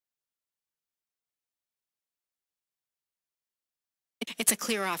It's a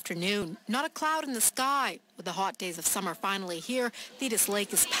clear afternoon, not a cloud in the sky. With the hot days of summer finally here, Thetis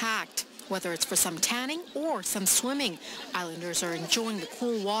Lake is packed. Whether it's for some tanning or some swimming, islanders are enjoying the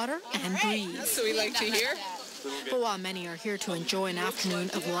cool water and breeze. That's what we like to hear. But while many are here to enjoy an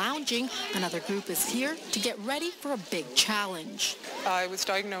afternoon of lounging, another group is here to get ready for a big challenge. I was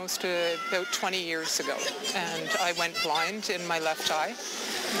diagnosed about 20 years ago, and I went blind in my left eye.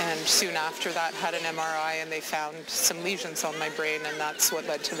 And soon after that had an MRI, and they found some lesions on my brain, and that's what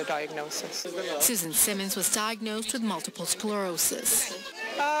led to the diagnosis. Susan Simmons was diagnosed with multiple sclerosis.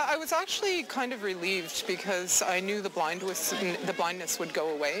 I was actually kind of relieved because I knew the blindness would go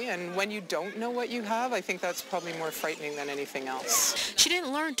away, and when you don't know what you have, I think that's probably more frightening than anything else. She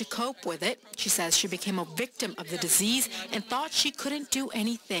didn't learn to cope with it. She says she became a victim of the disease and thought she couldn't do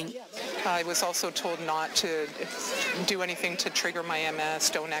anything. I was also told not to do anything to trigger my MS,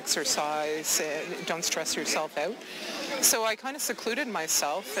 don't exercise, don't stress yourself out. So I kind of secluded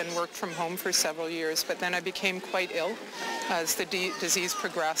myself and worked from home for several years, but then I became quite ill as the disease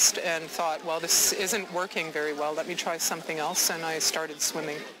progressed and thought, well, this isn't working very well, let me try something else, and I started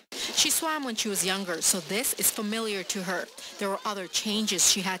swimming. She swam when she was younger, so this is familiar to her. There were other changes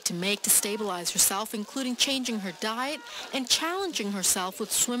she had to make to stabilize herself, including changing her diet and challenging herself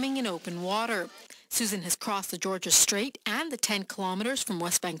with swimming in open water. Susan has crossed the Georgia Strait and the 10 kilometers from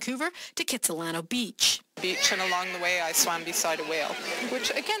West Vancouver to Kitsilano Beach. And along the way I swam beside a whale,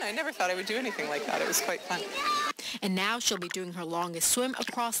 which again, I never thought I would do anything like that. It was quite fun. And now she'll be doing her longest swim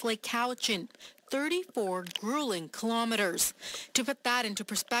across Lake Cowichan, 34 grueling kilometers. To put that into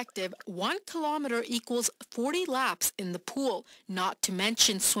perspective, 1 kilometer equals 40 laps in the pool, not to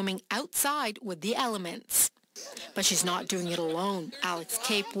mention swimming outside with the elements. But she's not doing it alone. Alex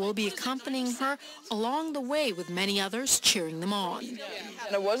Cape will be accompanying her along the way with many others cheering them on.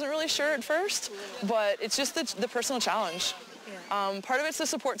 And I wasn't really sure at first, but it's just the personal challenge. Part of it's to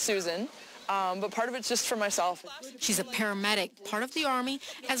support Susan, but part of it's just for myself. She's a paramedic, part of the Army,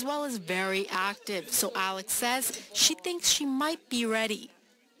 as well as very active. So Alex says she thinks she might be ready.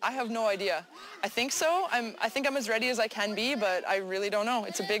 I have no idea. I think so. I think I'm as ready as I can be, but I really don't know.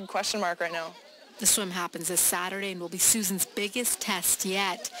 It's a big question mark right now. The swim happens this Saturday and will be Susan's biggest test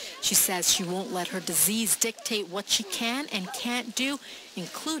yet. She says she won't let her disease dictate what she can and can't do,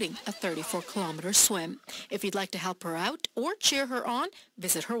 including a 34-kilometer swim. If you'd like to help her out or cheer her on,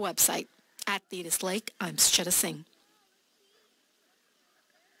 visit her website. At Thetis Lake, I'm Sucheta Singh.